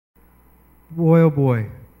Boy, oh boy.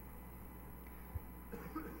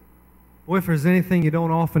 Boy, if there's anything you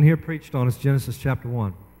don't often hear preached on, it's Genesis chapter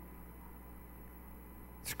 1.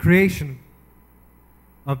 It's creation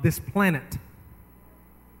of this planet. I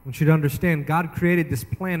want you to understand, God created this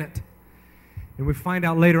planet. And we find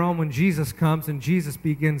out later on when Jesus comes and Jesus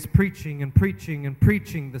begins preaching and preaching and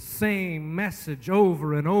preaching the same message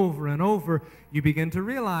over and over and over, you begin to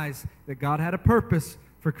realize that God had a purpose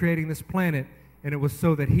for creating this planet, and it was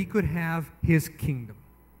so that he could have his kingdom.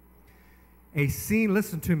 A seen,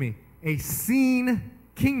 listen to me, a seen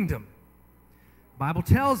kingdom. The Bible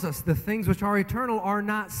tells us the things which are eternal are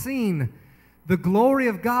not seen. The glory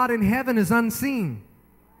of God in heaven is unseen.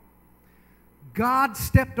 God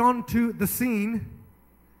stepped onto the scene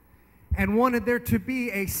and wanted there to be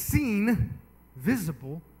a seen,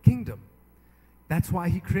 visible kingdom. That's why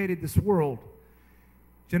he created this world.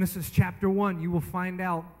 Genesis chapter 1, you will find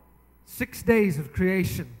out 6 days of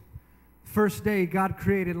creation. First day, God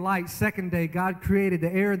created light. Second day, God created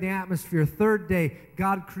the air and the atmosphere. Third day,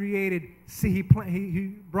 God created,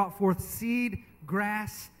 he brought forth seed,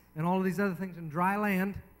 grass, and all of these other things in dry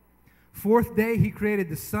land. Fourth day, he created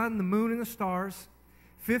the sun, the moon, and the stars.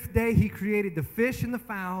 Fifth day, he created the fish and the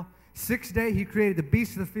fowl. Sixth day, he created the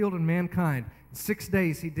beasts of the field and mankind. In 6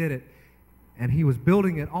 days, he did it. And he was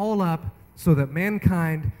building it all up so that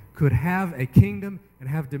mankind could have a kingdom and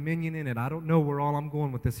have dominion in it. I don't know where all I'm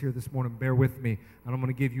going with this here this morning. Bear with me. And I'm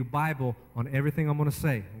going to give you Bible on everything I'm going to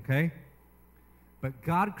say, okay? But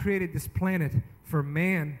God created this planet for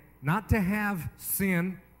man not to have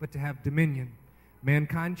sin, but to have dominion.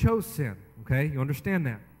 Mankind chose sin, okay? You understand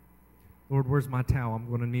that? Lord, where's my towel? I'm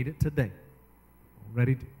going to need it today.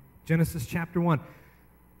 Ready? Genesis chapter 1.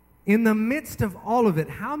 In the midst of all of it,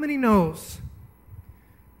 how many knows?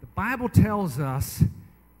 The Bible tells us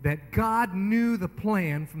that God knew the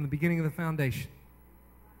plan from the beginning of the foundation.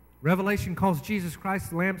 Revelation calls Jesus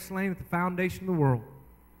Christ the Lamb slain at the foundation of the world.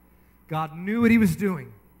 God knew what he was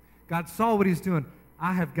doing. God saw what he was doing.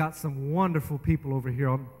 I have got some wonderful people over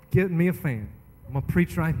here getting me a fan. I'm going to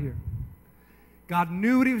preach right here. God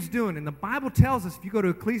knew what he was doing. And the Bible tells us, if you go to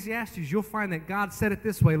Ecclesiastes, you'll find that God said it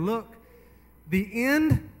this way. Look, the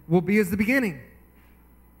end will be as the beginning.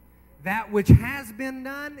 That which has been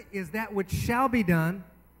done is that which shall be done.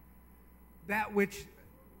 That which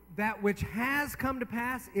has come to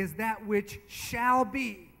pass is that which shall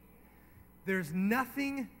be. There's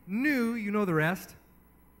nothing new, you know the rest,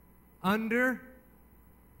 under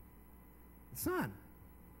the sun.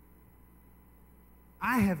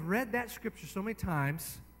 I have read that scripture so many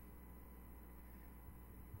times,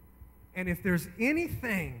 and if there's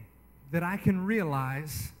anything that I can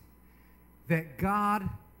realize that God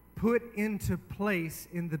put into place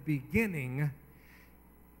in the beginning,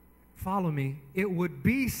 follow me, it would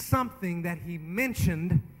be something that he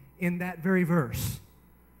mentioned in that very verse.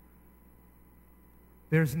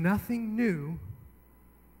 There's nothing new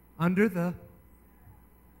under the,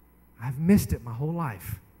 I've missed it my whole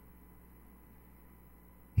life.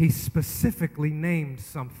 He specifically named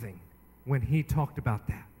something when he talked about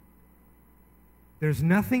that. There's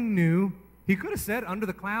nothing new. He could have said under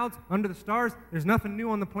the clouds, under the stars, there's nothing new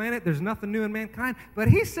on the planet, there's nothing new in mankind, but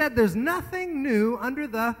he said there's nothing new under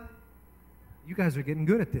the, you guys are getting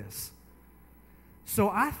good at this. So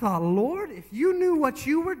I thought, Lord, if you knew what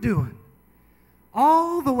you were doing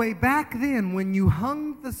all the way back then when you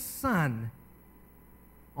hung the sun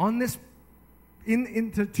on this,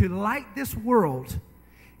 to light this world,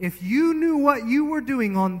 if you knew what you were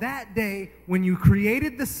doing on that day when you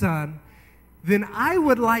created the sun, then I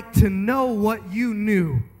would like to know what you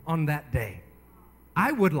knew on that day.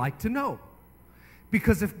 I would like to know.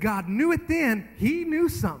 Because if God knew it then, he knew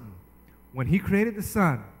something. When he created the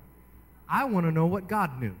sun, I want to know what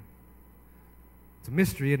God knew. It's a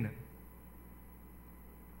mystery, isn't it?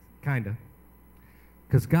 Kind of.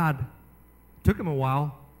 Because God took him a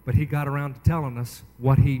while, but he got around to telling us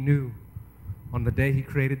what he knew on the day he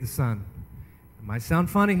created the sun. It might sound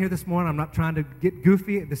funny here this morning. I'm not trying to get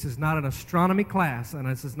goofy. This is not an astronomy class, and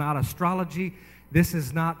this is not astrology. This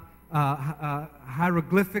is not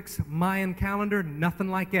hieroglyphics, Mayan calendar, nothing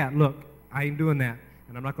like that. Look, I ain't doing that,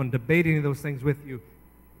 and I'm not going to debate any of those things with you.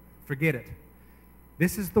 Forget it.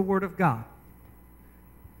 This is the Word of God.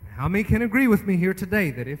 How many can agree with me here today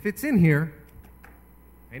that if it's in here,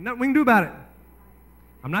 ain't nothing we can do about it?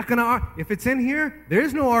 I'm not going to, if it's in here, there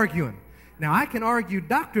is no arguing. Now, I can argue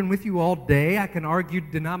doctrine with you all day. I can argue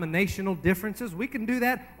denominational differences. We can do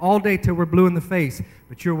that all day till we're blue in the face.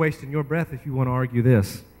 But you're wasting your breath if you want to argue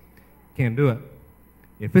this. Can't do it.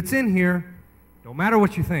 If it's in here, don't matter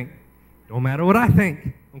what you think. Don't matter what I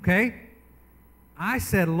think, okay? I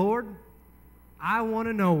said, Lord, I want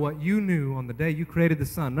to know what you knew on the day you created the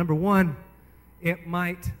sun. Number one, it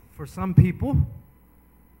might, for some people,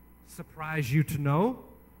 surprise you to know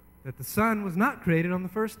that the sun was not created on the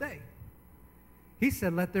first day. He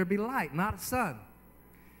said, let there be light, not a sun.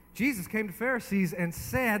 Jesus came to Pharisees and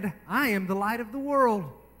said, I am the light of the world.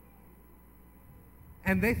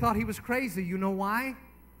 And they thought he was crazy. You know why?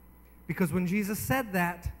 Because when Jesus said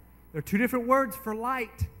that, there are two different words for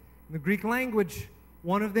light in the Greek language.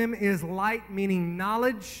 One of them is light, meaning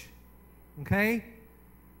knowledge, okay?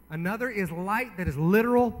 Another is light that is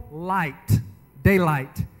literal light,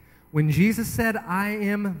 daylight. When Jesus said, I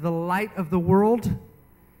am the light of the world,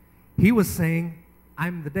 he was saying,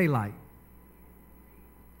 I'm the daylight.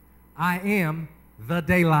 I am the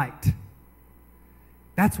daylight.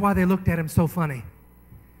 That's why they looked at him so funny.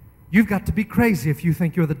 You've got to be crazy if you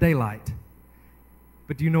think you're the daylight.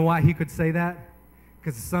 But do you know why he could say that?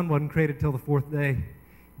 Because the sun wasn't created till the fourth day.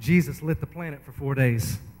 Jesus lit the planet for 4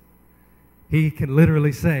 days. He can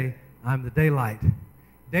literally say, I'm the daylight.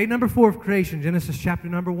 Day number 4 of creation, Genesis chapter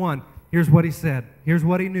number 1. Here's what he said. Here's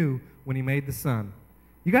what he knew when he made the sun.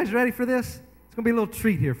 You guys ready for this? It's going to be a little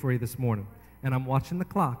treat here for you this morning. And I'm watching the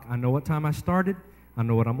clock. I know what time I started. I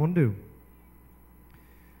know what I'm going to do.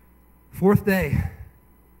 4th day.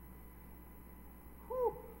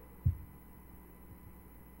 Whew.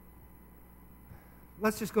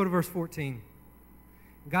 Let's just go to verse 14.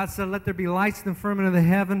 God said, let there be lights in the firmament of the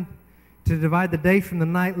heaven to divide the day from the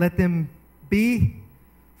night. Let them be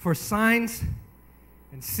for signs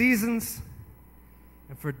and seasons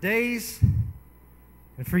and for days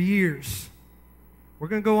and for years. We're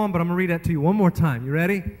going to go on, but I'm going to read that to you one more time. You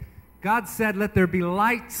ready? God said, let there be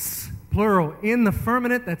lights, plural, in the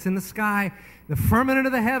firmament, that's in the sky, the firmament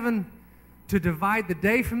of the heaven, to divide the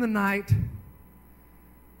day from the night.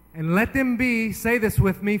 And let them be, say this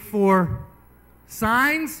with me, for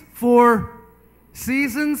signs, for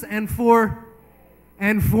seasons, and for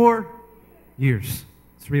years.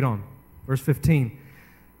 Let's read on. Verse 15.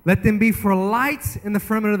 Let them be for lights in the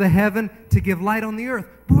firmament of the heaven to give light on the earth.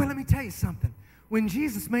 Boy, let me tell you something. When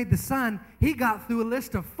Jesus made the sun, he got through a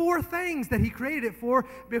list of 4 things that he created it for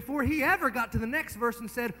before he ever got to the next verse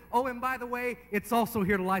and said, oh, and by the way, it's also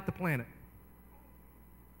here to light the planet.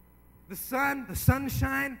 The sun, the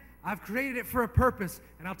sunshine, I've created it for a purpose.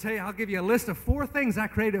 And I'll tell you, I'll give you a list of 4 things I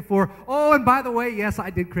created it for. Oh, and by the way, yes, I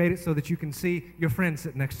did create it so that you can see your friend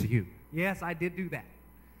sitting next to you. Yes, I did do that.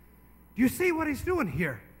 Do you see what he's doing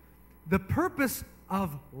here? The purpose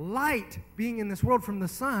of light being in this world from the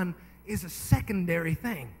sun is a secondary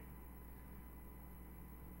thing.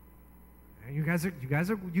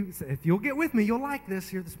 If you'll get with me, you'll like this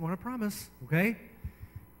here this morning, I promise, okay?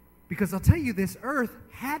 Because I'll tell you, this earth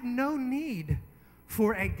had no need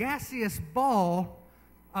for a gaseous ball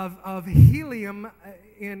of helium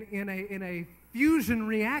in a fusion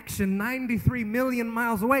reaction 93 million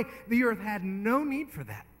miles away. The earth had no need for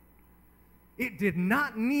that. It did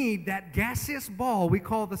not need that gaseous ball we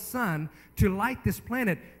call the sun to light this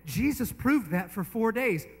planet. Jesus proved that for 4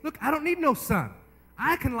 days. Look, I don't need no sun.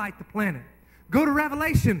 I can light the planet. Go to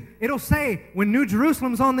Revelation. It'll say, when New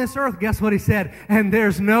Jerusalem's on this earth, guess what he said? And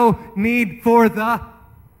there's no need for the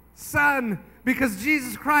sun, because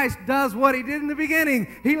Jesus Christ does what he did in the beginning.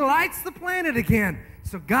 He lights the planet again.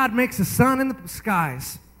 So God makes a sun in the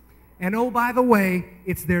skies. And oh, by the way,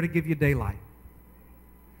 it's there to give you daylight.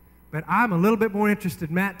 But I'm a little bit more interested.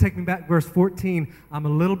 Matt, take me back to verse 14. I'm a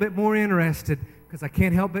little bit more interested because I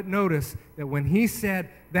can't help but notice that when he said,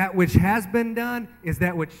 that which has been done is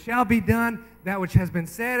that which shall be done, that which has been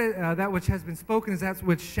said, that which has been spoken is that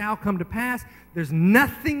which shall come to pass. There's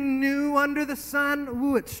nothing new under the sun.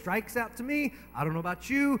 Ooh, it strikes out to me. I don't know about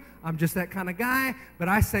you. I'm just that kind of guy. But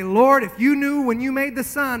I say, Lord, if you knew when you made the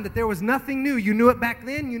sun that there was nothing new, you knew it back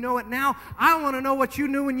then, you know it now, I want to know what you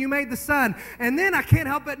knew when you made the sun. And then I can't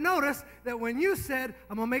help but notice that when you said,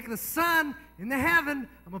 I'm going to make the sun in the heaven,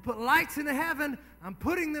 I'm going to put lights in the heaven, I'm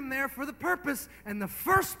putting them there for the purpose. And the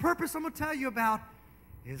first purpose I'm going to tell you about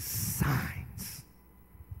is signs.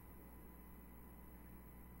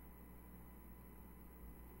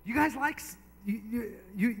 You guys like,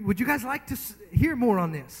 would you guys like to hear more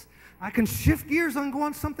on this? I can shift gears and go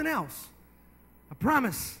on something else. I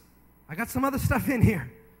promise. I got some other stuff in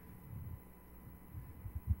here.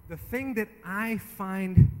 The thing that I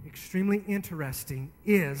find extremely interesting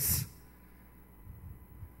is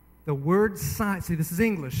the word sign. See, this is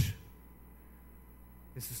English.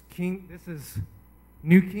 This is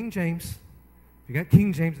New King James. If you got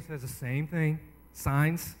King James, it says the same thing.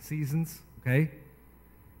 Signs, seasons, okay?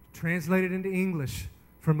 Translated into English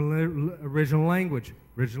from original language.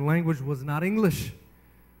 Original language was not English.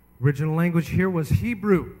 Original language here was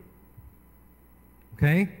Hebrew.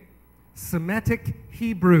 Okay? Semitic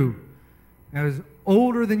Hebrew. That was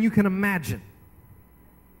older than you can imagine.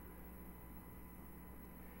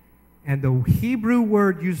 And the Hebrew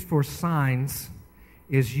word used for signs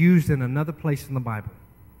is used in another place in the Bible.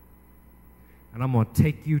 And I'm going to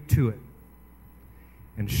take you to it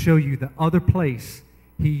and show you the other place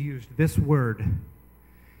he used this word.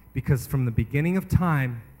 Because from the beginning of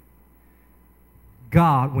time,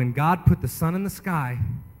 when God put the sun in the sky,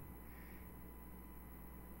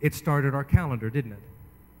 it started our calendar, didn't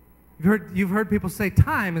it? You've heard people say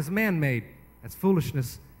time is man-made. That's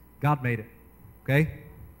foolishness. God made it. Okay?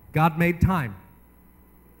 God made time.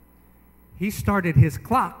 He started his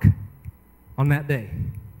clock on that day.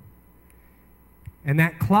 And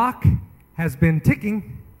that clock has been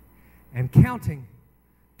ticking and counting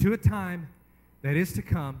to a time that is to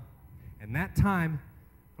come. And that time,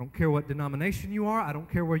 I don't care what denomination you are. I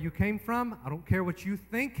don't care where you came from. I don't care what you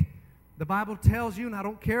think the Bible tells you. And I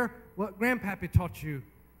don't care what Grandpappy taught you.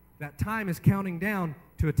 That time is counting down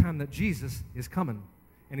to a time that Jesus is coming.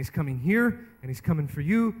 And he's coming here, and he's coming for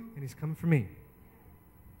you, and he's coming for me.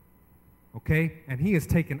 Okay? And he has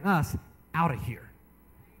taken us out of here.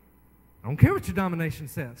 I don't care what your denomination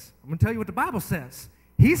says. I'm going to tell you what the Bible says.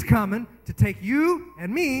 He's coming to take you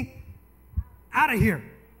and me out of here.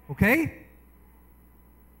 Okay?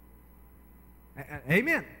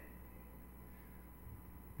 Amen.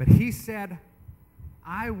 But he said,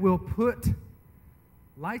 I will put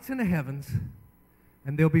lights in the heavens,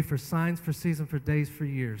 and they'll be for signs, for seasons, for days, for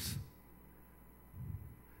years.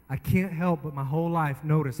 I can't help but my whole life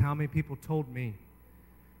notice how many people told me,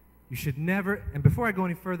 you should never, and before I go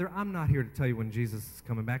any further, I'm not here to tell you when Jesus is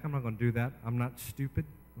coming back. I'm not going to do that. I'm not stupid,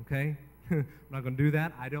 okay? I'm not going to do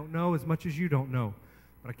that. I don't know as much as you don't know.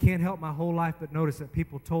 But I can't help my whole life but notice that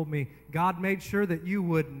people told me, God made sure that you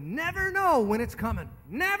would never know when it's coming.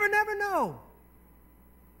 Never, never know.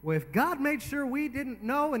 Well, if God made sure we didn't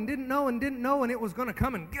know and didn't know and didn't know and it was going to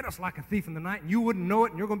come and get us like a thief in the night and you wouldn't know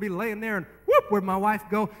it and you're going to be laying there and whoop, where'd my wife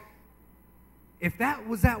go? If that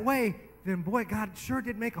was that way, then boy, God sure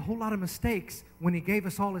did make a whole lot of mistakes when he gave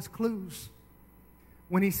us all his clues.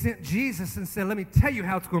 When he sent Jesus and said, let me tell you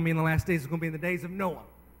how it's going to be in the last days. It's going to be in the days of Noah.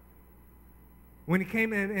 When he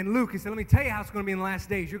came in Luke, he said, let me tell you how it's going to be in the last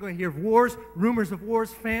days. You're going to hear of wars, rumors of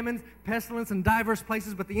wars, famines, pestilence in diverse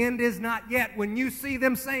places, but the end is not yet. When you see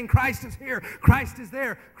them saying, Christ is here, Christ is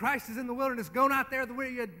there, Christ is in the wilderness, go not there the way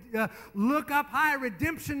you look up high,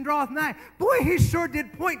 redemption draweth nigh. Boy, he sure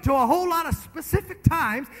did point to a whole lot of specific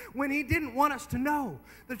times when he didn't want us to know.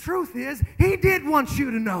 The truth is, he did want you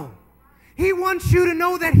to know. He wants you to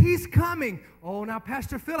know that he's coming. Oh, now,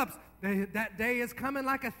 Pastor Phillips, that day is coming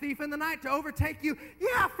like a thief in the night to overtake you.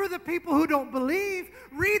 Yeah, for the people who don't believe.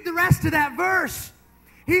 Read the rest of that verse.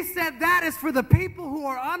 He said that is for the people who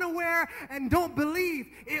are unaware and don't believe.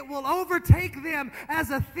 It will overtake them as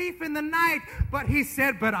a thief in the night. But he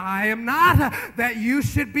said, but I am not that you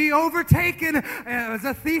should be overtaken as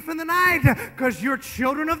a thief in the night, because you're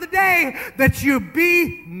children of the day, that you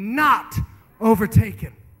be not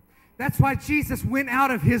overtaken. That's why Jesus went out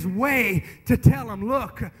of his way to tell them,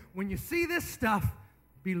 look, when you see this stuff,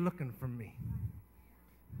 be looking for me.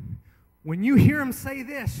 When you hear him say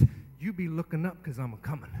this, you be looking up because I'm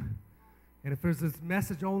a-coming. And if there's this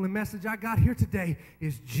message, only message I got here today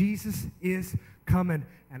is Jesus is coming.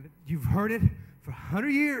 And you've heard it for 100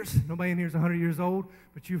 years. Nobody in here is 100 years old,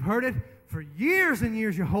 but you've heard it for years and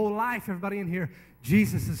years, your whole life. Everybody in here,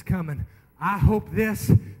 Jesus is coming. I hope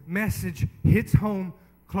this message hits home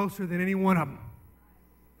closer than any one of them.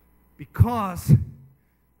 Because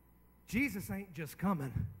Jesus ain't just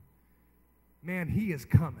coming. Man, he is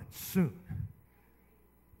coming soon.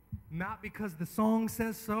 Not because the song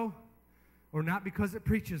says so, or not because it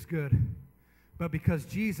preaches good, but because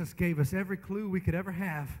Jesus gave us every clue we could ever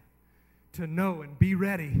have to know and be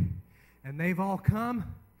ready. And they've all come,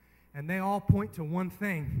 and they all point to one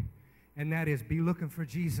thing, and that is be looking for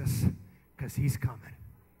Jesus, because he's coming.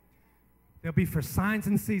 They'll be for signs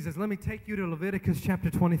and seasons. Let me take you to Leviticus chapter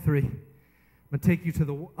 23. I'm going to take you to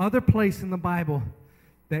the other place in the Bible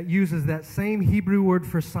that uses that same Hebrew word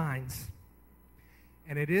for signs.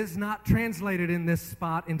 And it is not translated in this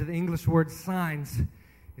spot into the English word signs.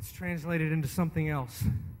 It's translated into something else.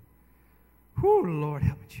 Whew, Lord,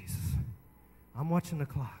 help me, Jesus. I'm watching the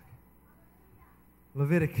clock.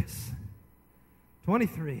 Leviticus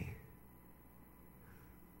 23.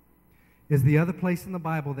 Is the other place in the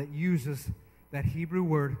Bible that uses that Hebrew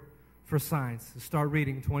word for signs. Let's start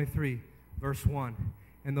reading 23, verse 1.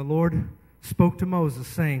 And the Lord spoke to Moses,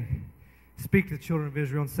 saying, speak to the children of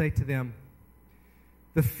Israel and say to them,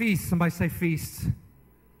 the feast, somebody say feasts.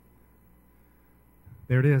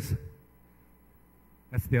 There it is.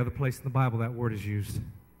 That's the other place in the Bible that word is used.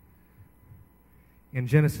 In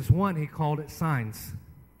Genesis 1, he called it signs.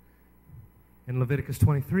 In Leviticus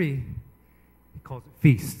 23, he calls it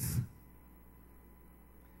feasts.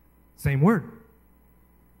 Same word.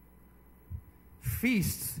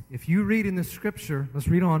 Feasts, if you read in the scripture, let's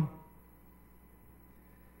read on.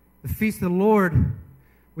 The feast of the Lord,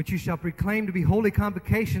 which you shall proclaim to be holy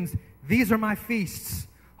convocations, these are my feasts.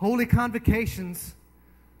 Holy convocations,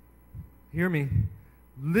 hear me,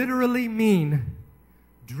 literally mean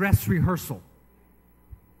dress rehearsal.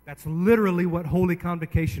 That's literally what holy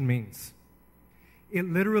convocation means. It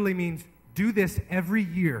literally means do this every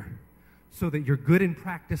year so that you're good and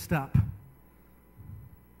practiced up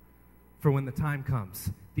for when the time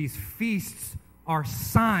comes. These feasts are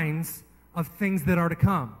signs of things that are to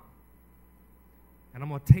come. And I'm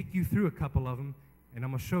going to take you through a couple of them, and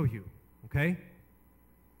I'm going to show you, okay?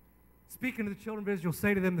 Speaking to the children of Israel,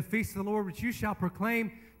 say to them, the feast of the Lord, which you shall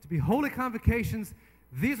proclaim to be holy convocations,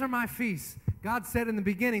 these are my feasts. God said in the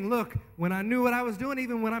beginning, look, when I knew what I was doing,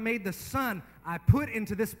 even when I made the sun, I put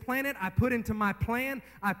into this planet, I put into my plan,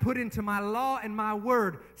 I put into my law and my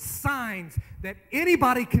word signs that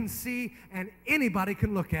anybody can see and anybody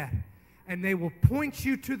can look at. And they will point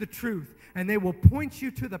you to the truth, and they will point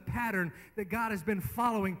you to the pattern that God has been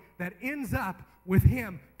following that ends up with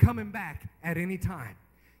Him coming back at any time.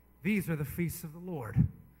 These are the feasts of the Lord.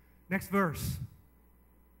 Next verse.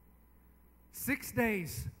 6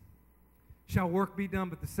 days shall work be done,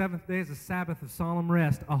 but the seventh day is a Sabbath of solemn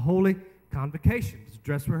rest, a holy convocation. It's a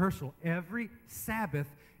dress rehearsal. Every Sabbath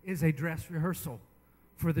is a dress rehearsal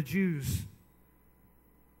for the Jews.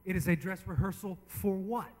 It is a dress rehearsal for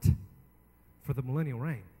what? For the millennial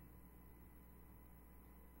reign.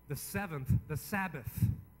 The seventh, the Sabbath.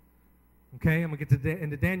 Okay, I'm going to get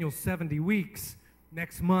into Daniel's 70 weeks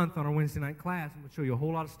next month on our Wednesday night class. I'm going to show you a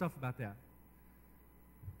whole lot of stuff about that.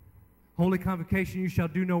 Holy convocation, you shall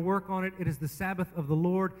do no work on it. It is the Sabbath of the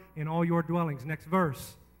Lord in all your dwellings. Next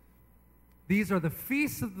verse. These are the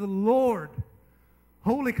feasts of the Lord.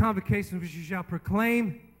 Holy convocations which you shall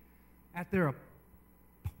proclaim at their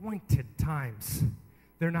appointed times.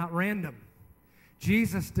 They're not random.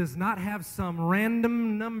 Jesus does not have some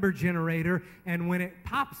random number generator, and when it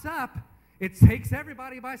pops up, it takes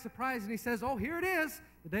everybody by surprise, and he says, oh, here it is,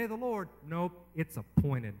 the day of the Lord. Nope, it's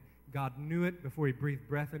appointed. God knew it before He breathed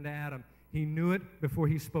breath into Adam. He knew it before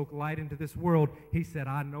He spoke light into this world. He said,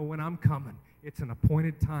 I know when I'm coming. It's an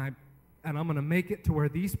appointed time. And I'm going to make it to where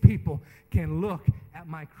these people can look at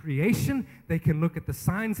my creation. They can look at the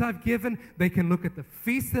signs I've given. They can look at the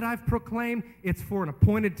feasts that I've proclaimed. It's for an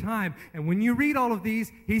appointed time. And when you read all of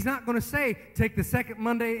these, He's not going to say, take the second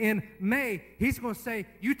Monday in May. He's going to say,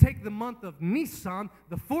 you take the month of Nisan,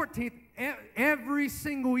 the 14th, every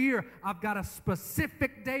single year. I've got a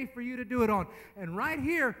specific day for you to do it on. And right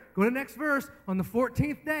here, go to the next verse, on the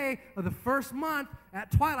 14th day of the first month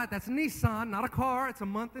at twilight, that's Nisan, not a car, it's a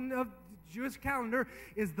month of Jewish calendar,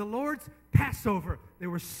 is the Lord's Passover. They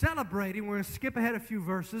were celebrating, we're going to skip ahead a few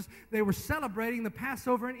verses, they were celebrating the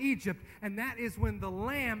Passover in Egypt, and that is when the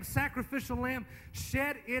lamb, sacrificial lamb,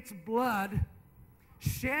 shed its blood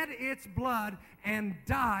and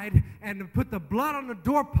died, and put the blood on the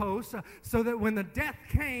doorpost so that when the death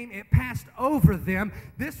came, it passed over them.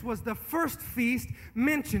 This was the first feast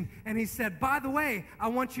mentioned. And He said, by the way, I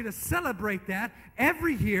want you to celebrate that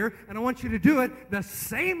every year, and I want you to do it the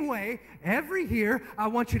same way every year. I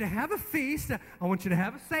want you to have a feast. I want you to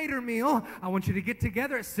have a Seder meal. I want you to get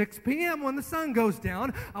together at 6 p.m. when the sun goes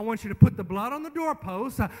down. I want you to put the blood on the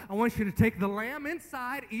doorpost. I want you to take the lamb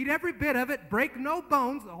inside, eat every bit of it, break no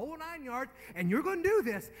bones, the whole 9 yards, and you're going to do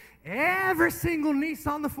this every single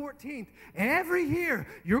Nisan the 14th. Every year,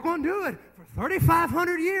 you're going to do it for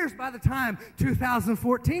 3,500 years. By the time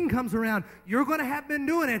 2014 comes around, you're going to have been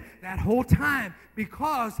doing it that whole time,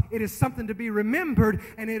 because it is something to be remembered,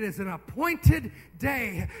 and it is an appointed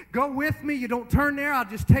day. Go with me. You don't turn there. I'll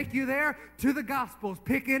just take you there to the Gospels.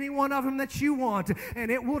 Pick any one of them that you want,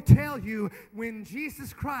 and it will tell you when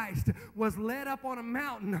Jesus Christ was led up on a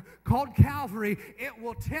mountain called Calvary. It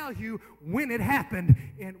will tell you when it happened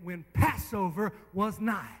and when Passover was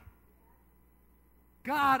nigh.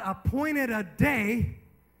 God appointed a day,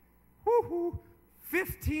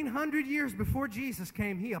 1,500 years before Jesus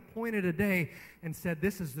came. He appointed a day and said,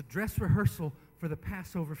 this is the dress rehearsal for the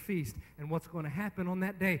Passover feast. And what's going to happen on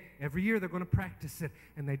that day? Every year they're going to practice it.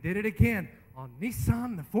 And they did it again on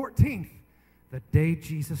Nisan the 14th, the day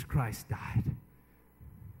Jesus Christ died.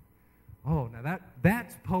 Oh, now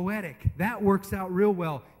that's poetic. That works out real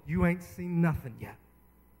well. You ain't seen nothing yet.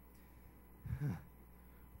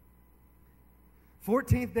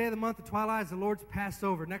 14th day of the month of twilight is the Lord's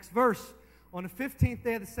Passover. Next verse. On the 15th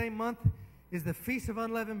day of the same month is the Feast of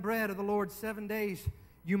Unleavened Bread of the Lord. 7 days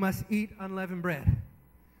you must eat unleavened bread.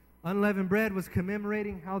 Unleavened bread was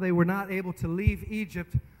commemorating how they were not able to leave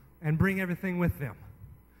Egypt and bring everything with them.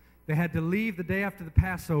 They had to leave the day after the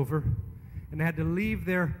Passover, and they had to leave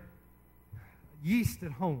their yeast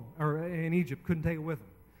at home, or in Egypt, couldn't take it with them.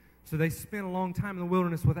 So they spent a long time in the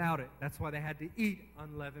wilderness without it. That's why they had to eat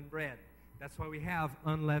unleavened bread. That's why we have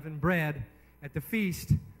unleavened bread at the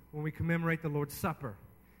feast when we commemorate the Lord's Supper.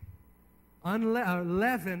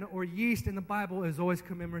 Leaven or yeast in the Bible is always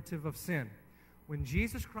commemorative of sin. When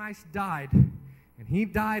Jesus Christ died, and he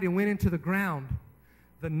died and went into the ground,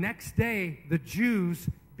 the next day the Jews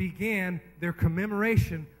began their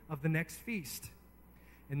commemoration of the next feast.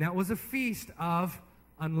 And that was a feast of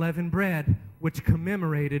unleavened bread, which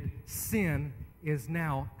commemorated sin is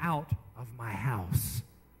now out of my house.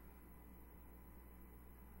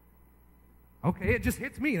 Okay, it just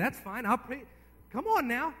hits me. That's fine. I'll pray. Come on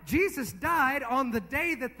now. Jesus died on the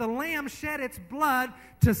day that the Lamb shed its blood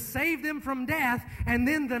to save them from death. And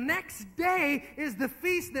then the next day is the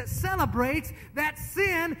feast that celebrates that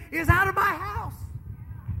sin is out of my house.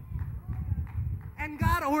 And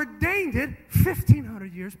God ordained it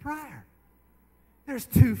 1,500 years prior. There's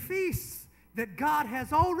 2 feasts that God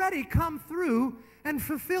has already come through and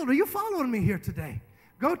fulfilled. Are you following me here today?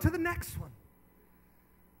 Go to the next one.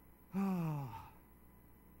 Oh.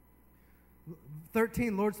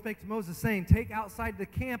 13, Lord spake to Moses, saying, take outside the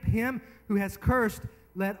camp him who has cursed.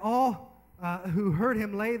 Let all who heard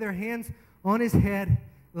him lay their hands on his head.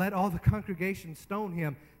 Let all the congregation stone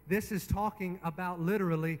him. This is talking about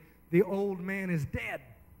literally the old man is dead.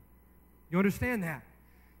 You understand that?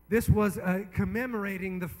 This was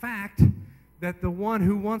commemorating the fact that the one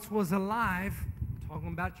who once was alive, talking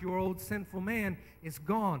about your old sinful man, is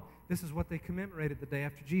gone. This is what they commemorated the day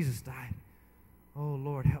after Jesus died. Oh,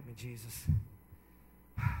 Lord, help me, Jesus.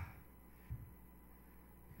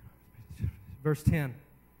 Verse 10.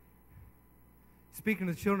 Speaking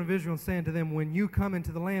to the children of Israel and saying to them, when you come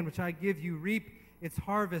into the land which I give you, reap its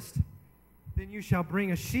harvest, then you shall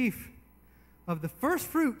bring a sheaf of the first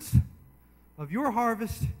fruits of your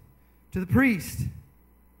harvest to the priest.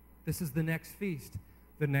 This is the next feast,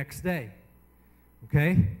 the next day.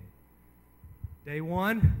 Okay? Day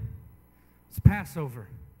 1 is Passover.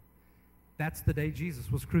 That's the day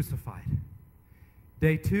Jesus was crucified.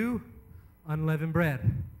 Day 2, unleavened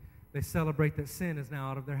bread. They celebrate that sin is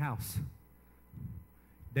now out of their house.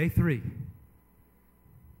 Day 3,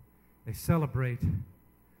 they celebrate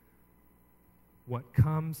what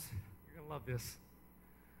comes. You're going to love this.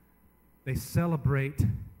 They celebrate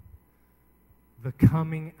the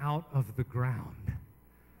coming out of the ground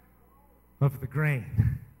of the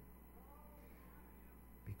grain.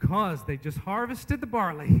 Because they just harvested the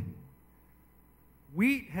barley.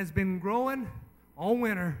 Wheat has been growing all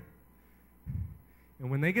winter. And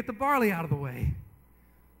when they get the barley out of the way,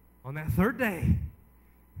 on that 3rd day,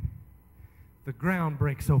 the ground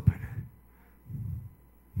breaks open.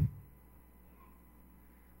 The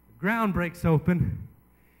ground breaks open,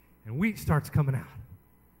 and wheat starts coming out.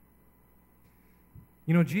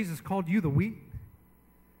 You know, Jesus called you the wheat.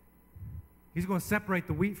 He's going to separate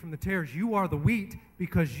the wheat from the tares. You are the wheat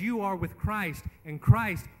because you are with Christ, and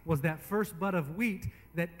Christ was that first bud of wheat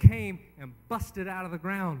that came and busted out of the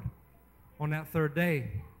ground on that 3rd day,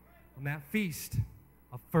 on that feast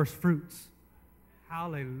of first fruits.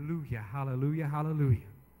 Hallelujah, hallelujah, hallelujah.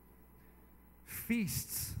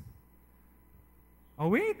 Feasts. Oh,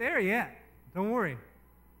 we ain't there yet. Don't worry.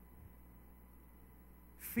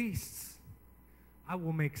 Feasts. I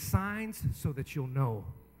will make signs so that you'll know.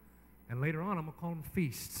 And later on, I'm going to call them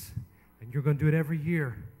feasts. And you're going to do it every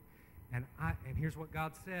year. And here's what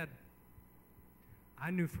God said. I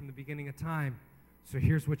knew from the beginning of time. So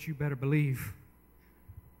here's what you better believe.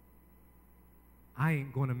 I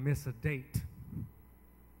ain't going to miss a date.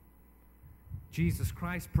 Jesus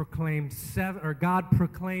Christ proclaimed God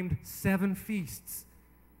proclaimed 7 feasts.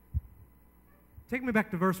 Take me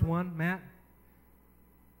back to verse 1, Matt.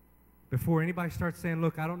 Before anybody starts saying,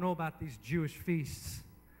 look, I don't know about these Jewish feasts.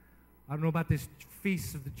 I don't know about these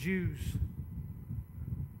feasts of the Jews.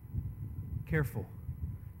 Careful.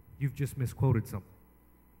 You've just misquoted something.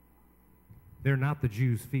 They're not the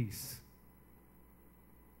Jews' feasts.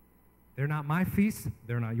 They're not my feasts.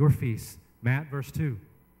 They're not your feasts. Matt, verse 2.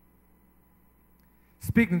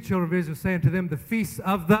 Speaking to the children of Israel, saying to them, the feasts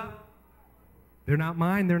of the... They're not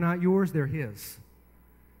mine. They're not yours. They're his.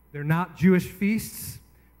 They're not Jewish feasts.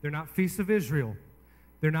 They're not feasts of Israel.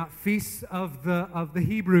 They're not feasts of the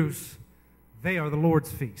Hebrews. They are the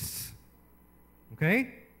Lord's feasts.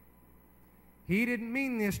 Okay? He didn't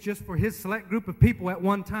mean this just for his select group of people at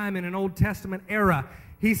one time in an Old Testament era.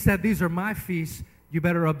 He said, these are my feasts. You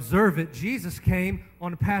better observe it. Jesus came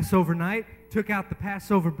on the Passover night, took out the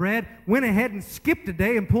Passover bread, went ahead and skipped a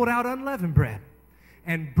day and pulled out unleavened bread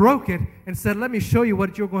and broke it and said, let me show you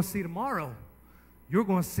what you're going to see tomorrow. You're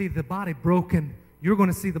going to see the body broken. You're going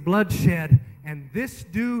to see the blood shed. And this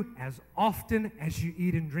do as often as you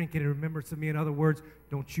eat and drink it in remembrance of me. In other words,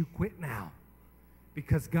 don't you quit now.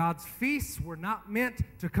 Because God's feasts were not meant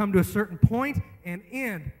to come to a certain point and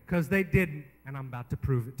end, because they didn't. And I'm about to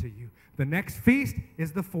prove it to you. The next feast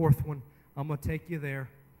is the fourth one. I'm going to take you there.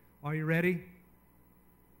 Are you ready?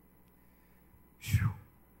 Whew.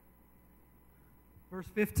 Verse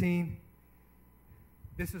 15.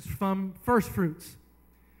 This is from first fruits.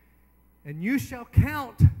 And you shall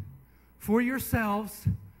count for yourselves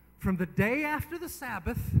from the day after the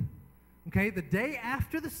Sabbath. Okay, the day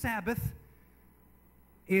after the Sabbath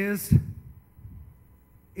is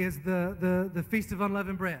the Feast of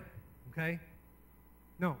Unleavened Bread. Okay?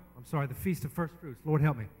 No, I'm sorry, the Feast of First Fruits. Lord,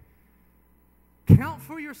 help me. Count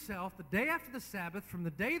for yourself the day after the Sabbath, from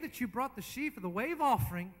the day that you brought the sheaf of the wave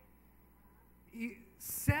offering,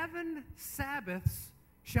 7 Sabbaths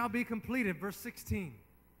shall be completed. Verse 16.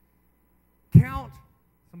 Count,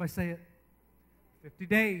 somebody say it, 50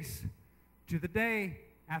 days to the day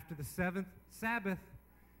after the 7th Sabbath.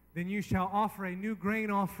 Then you shall offer a new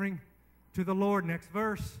grain offering to the Lord. Next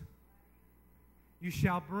verse. You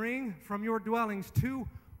shall bring from your dwellings 2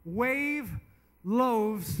 wave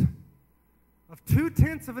loaves of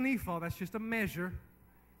 2/10 of an ephah. That's just a measure.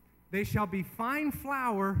 They shall be fine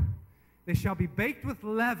flour. They shall be baked with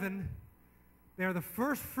leaven. They are the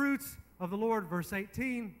first fruits of the Lord. Verse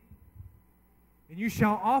 18. And you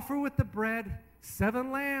shall offer with the bread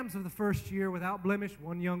 7 lambs of the first year without blemish,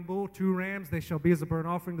 1 young bull, 2 rams. They shall be as a burnt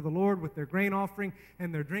offering to the Lord with their grain offering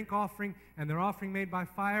and their drink offering and their offering made by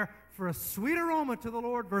fire for a sweet aroma to the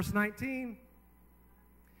Lord. Verse 19.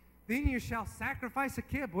 Then you shall sacrifice a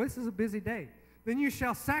kid. Boy, this is a busy day. Then you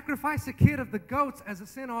shall sacrifice a kid of the goats as a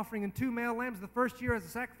sin offering and 2 male lambs the first year as a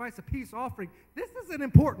sacrifice, a peace offering. This is an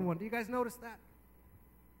important one. Do you guys notice that?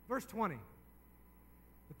 Verse 20.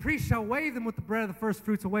 The priest shall wave them with the bread of the first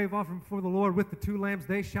fruits, a wave offering before the Lord with the 2 lambs.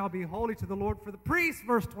 They shall be holy to the Lord for the priest.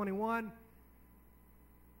 Verse 21.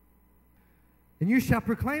 And you shall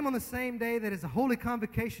proclaim on the same day that is a holy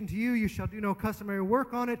convocation to you. You shall do no customary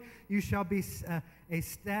work on it. You shall be a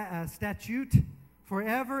statute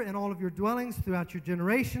forever in all of your dwellings throughout your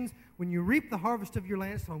generations. When you reap the harvest of your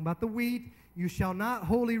land, talking about the wheat, you shall not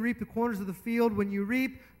wholly reap the corners of the field when you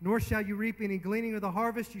reap, nor shall you reap any gleaning of the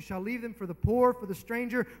harvest. You shall leave them for the poor, for the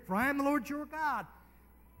stranger, for I am the Lord your God.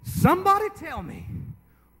 Somebody tell me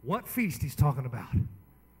what feast he's talking about.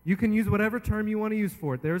 You can use whatever term you want to use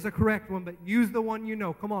for it. There's a correct one, but use the one you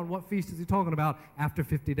know. Come on, what feast is he talking about after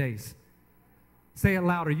 50 days? Say it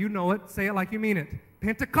louder. You know it. Say it like you mean it.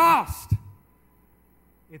 Pentecost.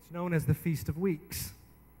 It's known as the Feast of Weeks.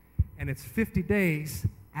 And it's 50 days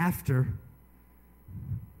after.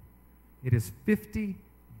 It is 50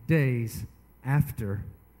 days after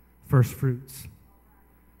first fruits.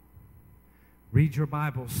 Read your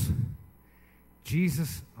Bibles.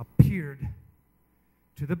 Jesus appeared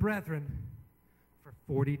to the brethren for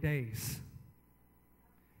 40 days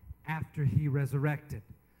after he resurrected.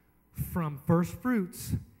 From first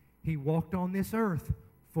fruits, he walked on this earth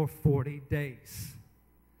for 40 days.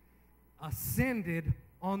 Ascended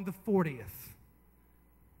on the 40th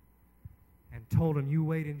and told him, you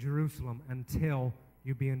wait in Jerusalem until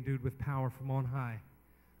you be endued with power from on high.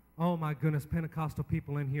 Oh my goodness, Pentecostal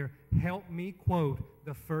people in here, help me quote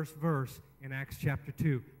the first verse in Acts chapter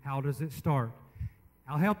 2. How does it start?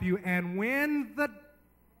 I'll help you. And when the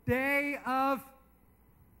day of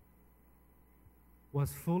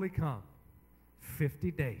was fully come,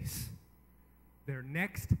 50 days, their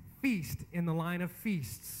next feast in the line of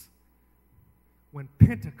feasts, when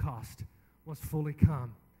Pentecost was fully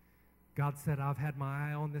come, God said, I've had my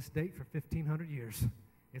eye on this date for 1,500 years.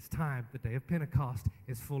 It's time. The day of Pentecost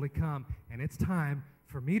is fully come, and it's time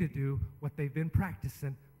for me to do what they've been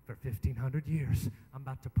practicing for 1,500 years. I'm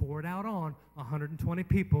about to pour it out on 120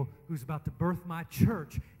 people who's about to birth my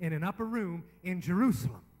church in an upper room in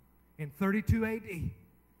Jerusalem in 32 A.D.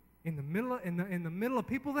 In the middle of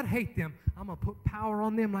people that hate them, I'm going to put power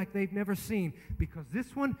on them like they've never seen, because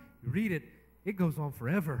this one, you read it, it goes on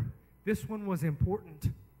forever. This one was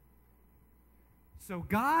important. So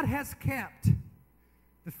God has kept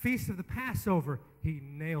the Feast of the Passover. He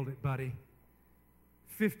nailed it, buddy.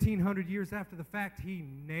 1,500 years after the fact, he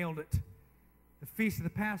nailed it. The Feast of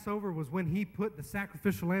the Passover was when he put the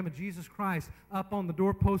sacrificial lamb of Jesus Christ up on the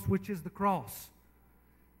doorpost, which is the cross.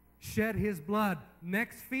 shed his blood.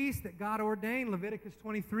 Next feast that God ordained, Leviticus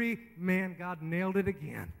 23, man, God nailed it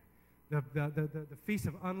again. The Feast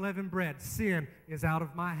of Unleavened Bread. Sin is out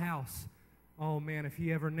of my house. Oh, man, if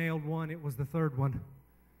he ever nailed one, it was the third one.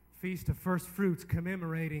 Feast of First Fruits,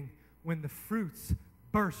 commemorating when the fruits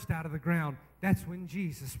burst out of the ground. That's when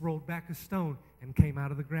Jesus rolled back a stone and came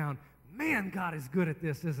out of the ground. Man, God is good at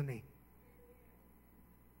this, isn't he?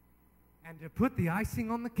 And to put the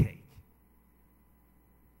icing on the cake,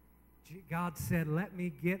 God said, let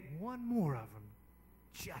me get one more of them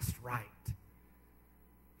just right.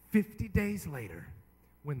 50 days later,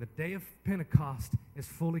 when the day of Pentecost is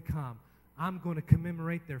fully come, I'm going to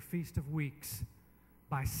commemorate their Feast of Weeks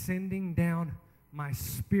by sending down my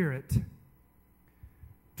Spirit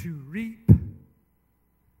to reap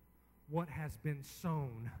what has been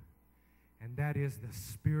sown. And that is the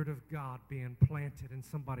Spirit of God being planted in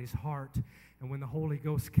somebody's heart. And when the Holy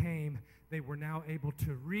Ghost came, they were now able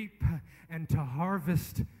to reap and to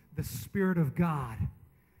harvest the Spirit of God.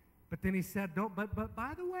 But then he said, "Don't. But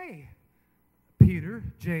by the way, Peter,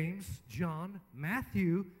 James, John,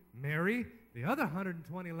 Matthew, Mary, the other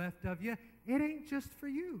 120 left of you, it ain't just for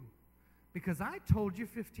you. Because I told you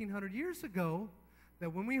 1,500 years ago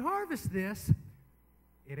that when we harvest this,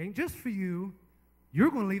 it ain't just for you. You're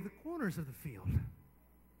going to leave the corners of the field. And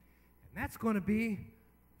that's going to be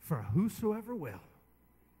for whosoever will.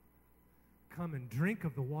 Come and drink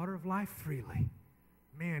of the water of life freely."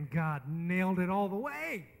 Man, God nailed it all the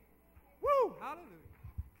way. Woo! Hallelujah.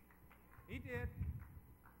 He did.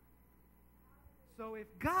 So if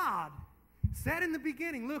God said in the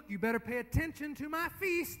beginning, look, you better pay attention to my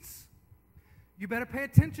feasts. You better pay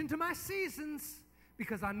attention to my seasons.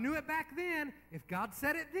 Because I knew it back then. If God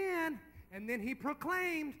said it then, and then he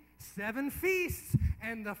proclaimed 7 feasts,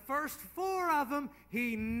 and the first 4 of them,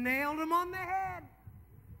 he nailed them on the head.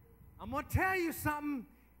 I'm going to tell you something.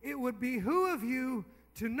 It would behoove you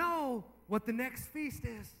to know what the next feast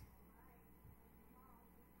is.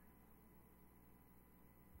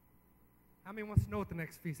 How many wants to know what the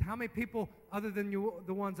next feast? How many people, other than you,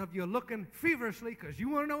 the ones of you, are looking feverishly because you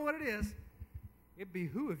want to know what it is? It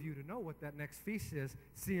behooves you to know what that next feast is,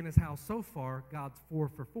 seeing as how so far God's 4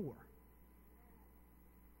 for 4.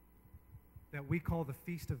 That we call the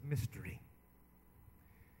Feast of Mystery.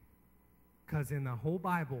 Because in the whole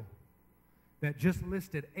Bible that just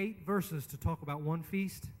listed 8 verses to talk about one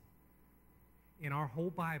feast, in our whole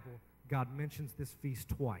Bible, God mentions this feast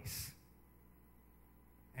twice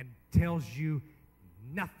and tells you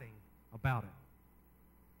nothing about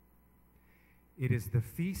it. It is the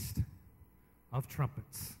Feast of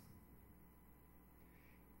Trumpets.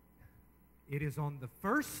 It is on the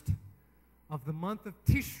 1st of the month of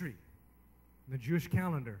Tishri, the Jewish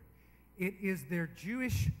calendar. It is their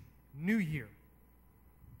Jewish New Year.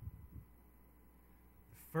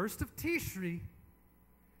 The 1st of Tishri,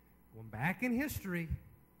 going back in history,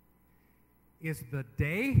 is the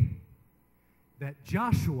day that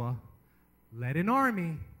Joshua led an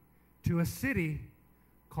army to a city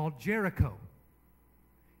called Jericho.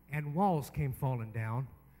 And walls came falling down,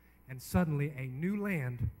 and suddenly a new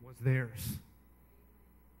land was theirs.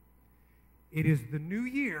 It is the new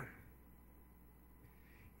year.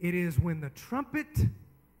 It is when the trumpet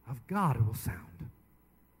of God will sound.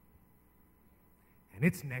 And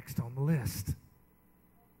it's next on the list.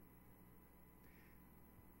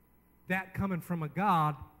 That coming from a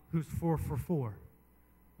God who's 4 for 4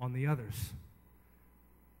 on the others.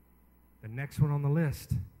 The next one on the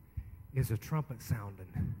list is a trumpet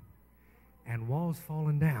sounding and walls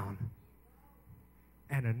falling down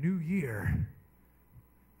and a new year,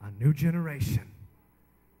 a new generation,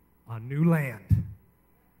 a new land,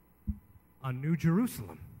 a new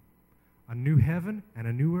Jerusalem, a new heaven and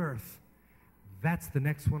a new earth. That's the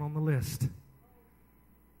next one on the list.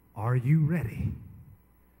 Are you ready?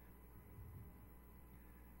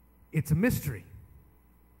 It's a mystery.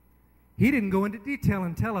 He didn't go into detail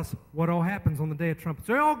and tell us what all happens on the day of trumpets.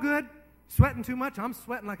 Are you all good? Sweating too much? I'm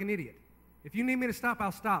sweating like an idiot. If you need me to stop,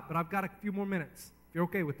 I'll stop, but I've got a few more minutes, if you're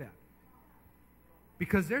okay with that.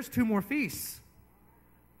 Because there's 2 more feasts.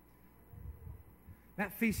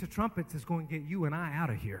 That Feast of Trumpets is going to get you and I out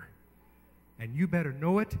of here. And you better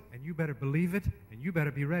know it, and you better believe it, and you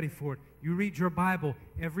better be ready for it. You read your Bible,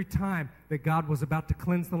 every time that God was about to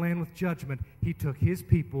cleanse the land with judgment, he took his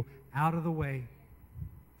people out of the way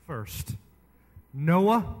first.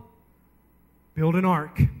 Noah, build an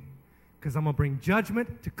ark, because I'm going to bring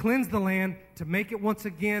judgment to cleanse the land, to make it once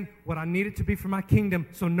again what I need it to be for my kingdom.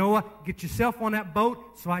 So Noah, get yourself on that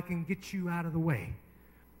boat so I can get you out of the way.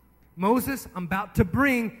 Moses, I'm about to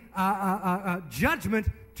bring judgment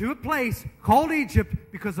to a place called Egypt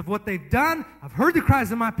because of what they've done. I've heard the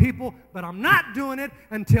cries of my people, but I'm not doing it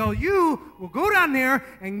until you will go down there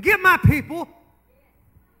and get my people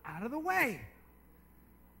out of the way.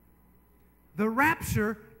 The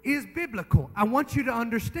rapture is biblical. I want you to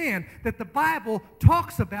understand that the Bible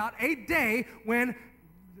talks about a day when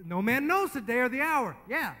no man knows the day or the hour.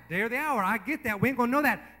 Yeah, day or the hour. I get that. We ain't going to know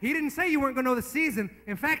that. He didn't say you weren't going to know the season.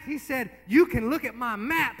 In fact, he said, you can look at my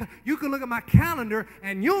map, you can look at my calendar,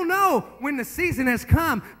 and you'll know when the season has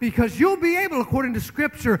come because you'll be able, according to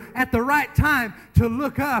Scripture, at the right time to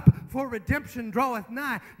look up, for redemption draweth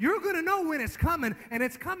nigh. You're going to know when it's coming, and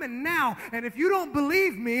it's coming now. And if you don't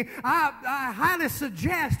believe me, I highly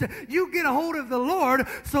suggest you get a hold of the Lord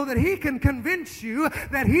so that he can convince you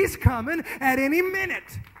that he's coming at any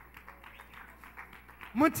minute.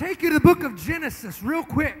 I'm going to take you to the book of Genesis real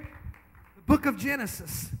quick. The book of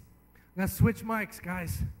Genesis. I'm going to switch mics,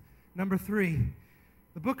 guys. Number 3.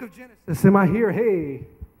 The book of Genesis. Am I here? Hey.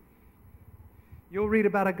 You'll read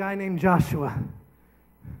about a guy named Joseph,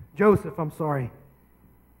 I'm sorry.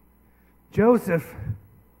 Joseph.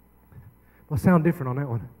 Will sound different on that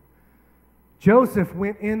one. Joseph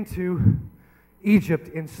went into Egypt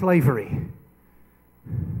in slavery.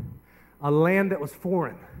 A land that was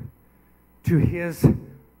foreign to his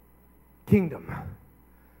kingdom.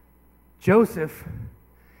 Joseph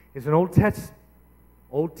is an Old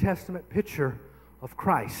Testament picture of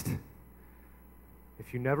Christ.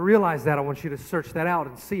 If you never realized that, I want you to search that out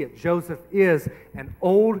and see it. Joseph is an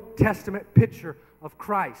Old Testament picture of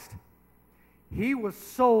Christ. He was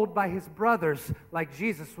sold by his brothers like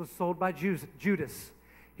Jesus was sold by Judas.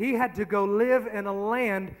 He had to go live in a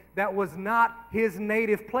land that was not his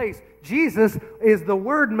native place. Jesus is the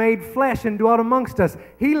Word made flesh and dwelt amongst us.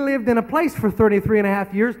 He lived in a place for 33 and a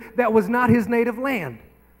half years that was not his native land.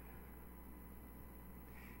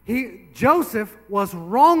 Joseph was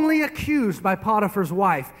wrongly accused by Potiphar's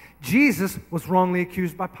wife. Jesus was wrongly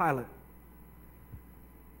accused by Pilate.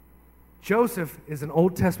 Joseph is an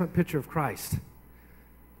Old Testament picture of Christ.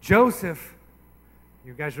 Joseph,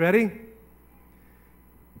 you guys ready?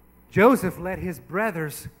 Joseph let his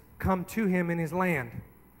brothers come to him in his land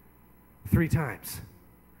 3 times.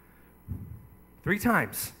 3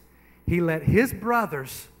 times. He let his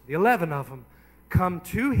brothers, the 11 of them, come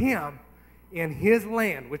to him in his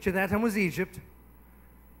land, which at that time was Egypt.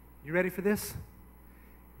 You ready for this?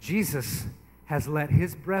 Jesus has let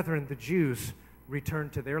his brethren, the Jews, return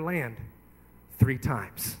to their land 3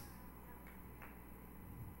 times.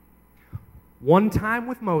 1 time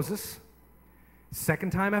with Moses,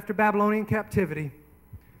 2nd time after Babylonian captivity,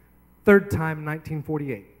 3rd time in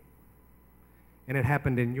 1948. And it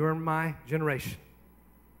happened in your and my generation.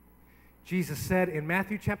 Jesus said in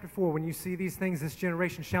Matthew chapter 4, when you see these things, this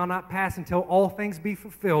generation shall not pass until all things be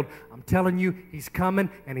fulfilled. I'm telling you, he's coming,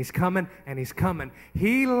 and he's coming, and he's coming.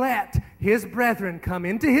 He let his brethren come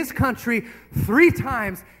into his country 3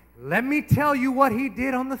 times. Let me tell you what he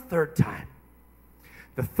did on the 3rd time.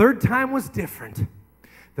 The 3rd time was different.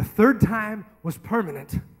 The 3rd time was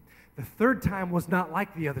permanent. The 3rd time was not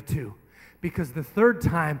like the other 2. Because the 3rd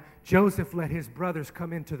time, Joseph let his brothers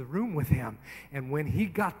come into the room with him. And when he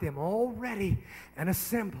got them all ready and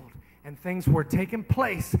assembled, and things were taking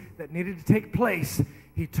place that needed to take place,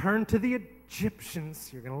 he turned to the Egyptians.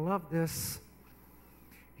 You're going to love this.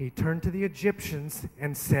 He turned to the Egyptians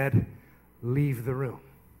and said, leave the room.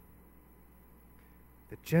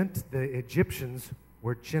 The Egyptians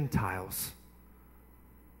were Gentiles.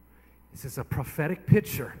 This is a prophetic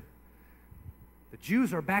picture. The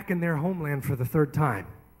Jews are back in their homeland for the 3rd time.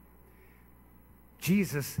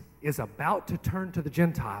 Jesus is about to turn to the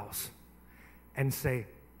Gentiles and say,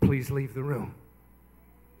 please leave the room.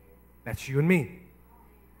 That's you and me.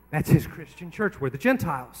 That's his Christian church. We're the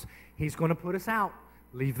Gentiles. He's going to put us out.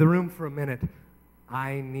 Leave the room for a minute.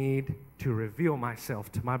 I need to reveal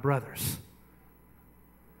myself to my brothers.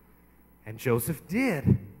 And Joseph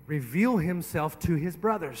did reveal himself to his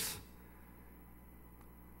brothers.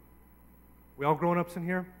 We all grown-ups in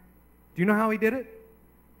here? Do you know how he did it?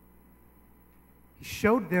 He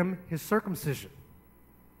showed them his circumcision.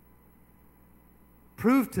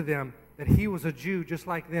 Proved to them that he was a Jew just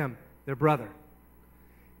like them, their brother.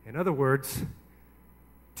 In other words,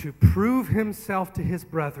 to prove himself to his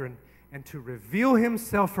brethren and to reveal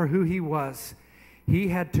himself for who he was, he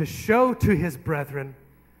had to show to his brethren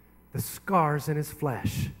the scars in his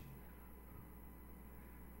flesh,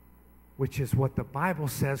 which is what the Bible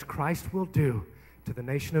says Christ will do to the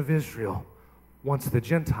nation of Israel once the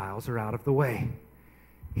Gentiles are out of the way.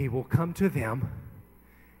 He will come to them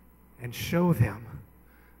and show them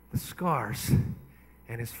the scars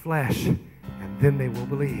and his flesh, and then they will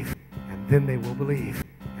believe, and then they will believe,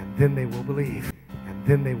 and then they will believe, and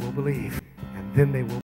then they will believe, and then they will